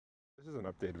This is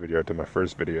an update video to my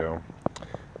first video.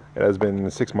 It has been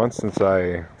 6 months since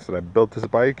I built this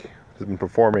bike. It's been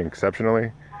performing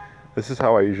exceptionally. This is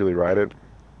how I usually ride it.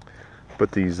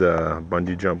 Put these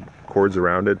bungee jump cords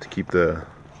around it to keep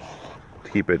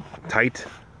it tight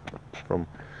from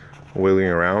wheeling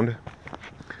around.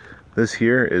 This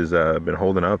here is been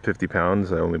holding up 50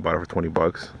 pounds. I only bought it for 20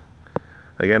 bucks.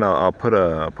 Again, I'll put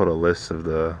a list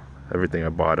of everything I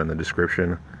bought in the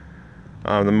description.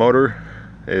 The motor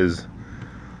is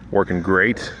working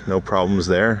great, no problems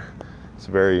there. It's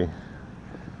a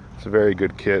very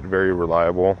good kit, very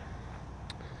reliable.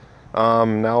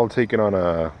 Now I'll take it on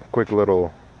a quick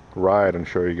little ride and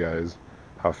show you guys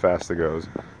how fast it goes.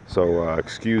 So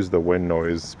excuse the wind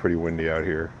noise, it's pretty windy out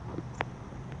here.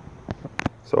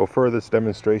 So for this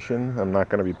demonstration, I'm not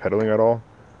going to be pedaling at all.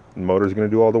 The motor's going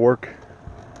to do all the work.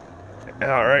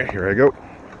 Alright, here I go.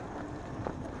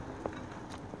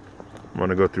 I'm going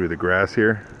to go through the grass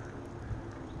here.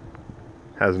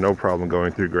 Has no problem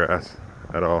going through grass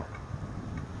at all.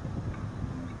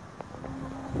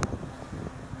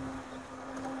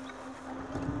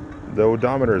 The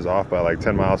odometer is off by like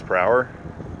 10 miles per hour,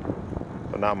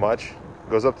 but not much. It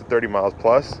goes up to 30 miles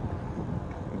plus,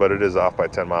 but it is off by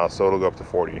 10 miles, so it'll go up to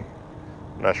 40.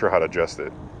 I'm not sure how to adjust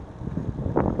it.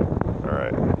 All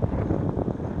right.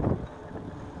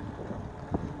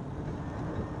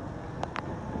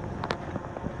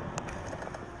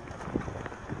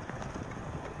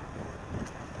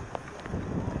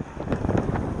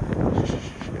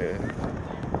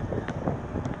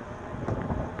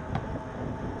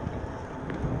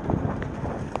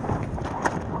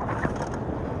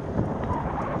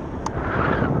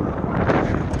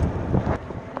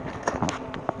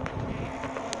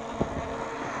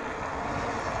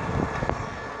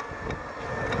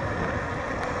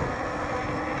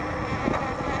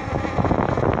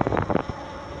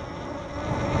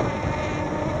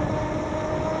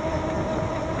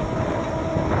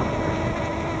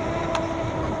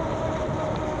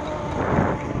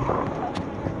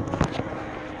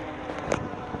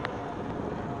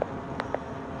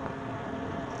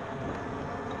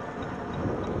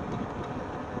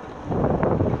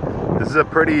 This is a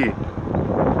pretty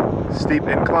steep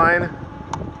incline.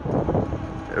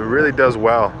 It really does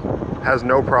well. Has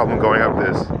no problem going up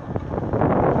this.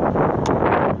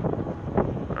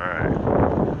 Alright.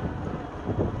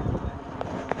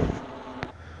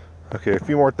 Okay, a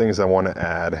few more things I want to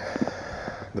add.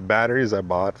 The batteries I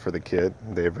bought for the kit,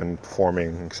 they've been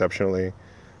performing exceptionally.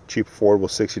 Cheap, affordable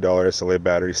 $60 SLA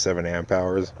battery, 7 amp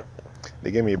hours.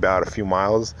 They give me about a few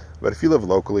miles, but if you live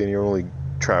locally and you're only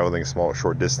traveling a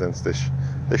short distance, they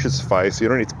should suffice. You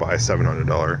don't need to buy a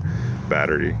 $700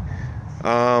 battery.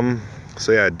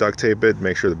 So yeah, duct tape it,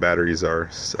 make sure the batteries are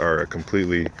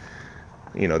completely,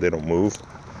 they don't move.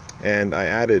 And I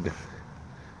added,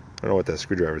 I don't know what that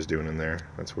screwdriver is doing in there,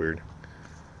 that's weird.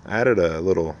 I added a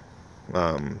little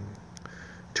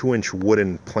 2-inch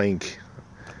wooden plank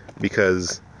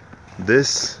because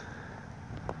this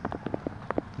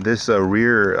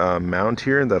rear mount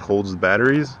here that holds the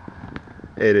batteries,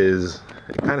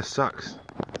 it kind of sucks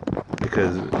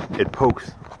because it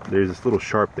pokes. There's this little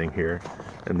sharp thing here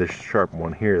and this sharp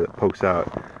one here that pokes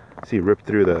out. See, ripped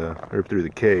through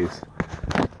the case.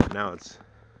 Now it's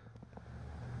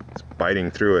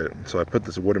biting through it. So I put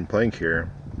this wooden plank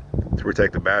here to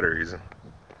protect the batteries.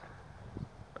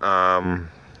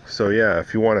 So yeah,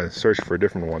 if you want to search for a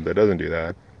different one that doesn't do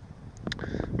that,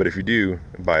 but if you do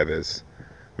buy this,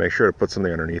 make sure to put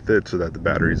something underneath it so that the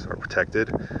batteries are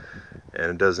protected and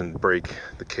it doesn't break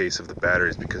the case of the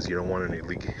batteries, because you don't want any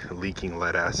leaking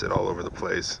lead acid all over the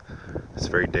place. It's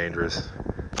very dangerous.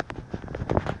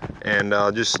 And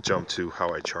I'll just jump to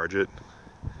how I charge it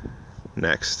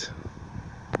next.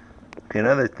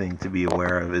 Another thing to be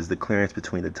aware of is the clearance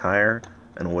between the tire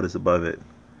and what is above it.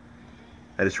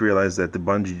 I just realized that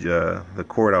the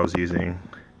cord I was using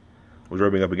was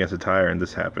rubbing up against the tire, and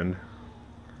this happened.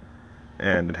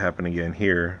 And it happened again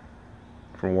here.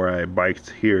 From where I biked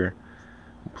here,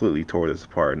 completely tore this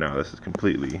apart. Now this is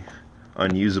completely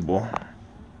unusable.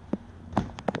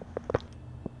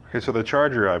 Okay, so the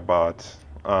charger I bought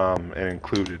and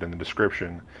included in the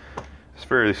description is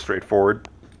fairly straightforward.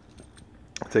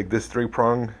 Take this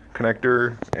 3-prong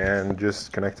connector and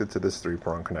just connect it to this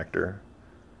 3-prong connector,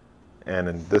 and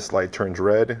then this light turns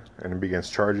red and it begins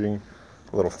charging.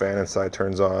 A little fan inside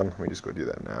turns on. Let me just go do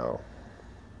that now.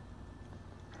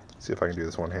 See if I can do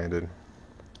this one-handed.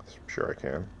 I'm sure I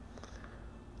can.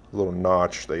 A little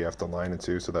notch that you have to line it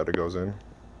to so that it goes in.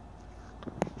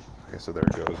 Okay, so there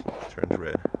it goes. It turns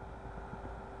red.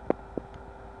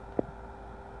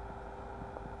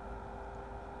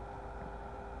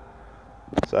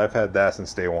 So I've had that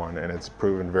since day one, and it's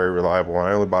proven very reliable. And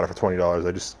I only bought it for $20.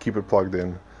 I just keep it plugged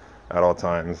in at all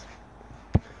times.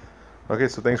 Okay,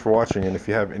 so thanks for watching, and if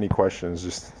you have any questions,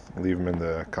 just leave them in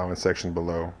the comment section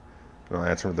below, and I'll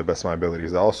answer them to the best of my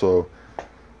abilities. I'll also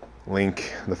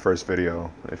link the first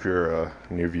video if you're a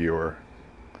new viewer.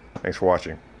 Thanks for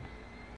watching.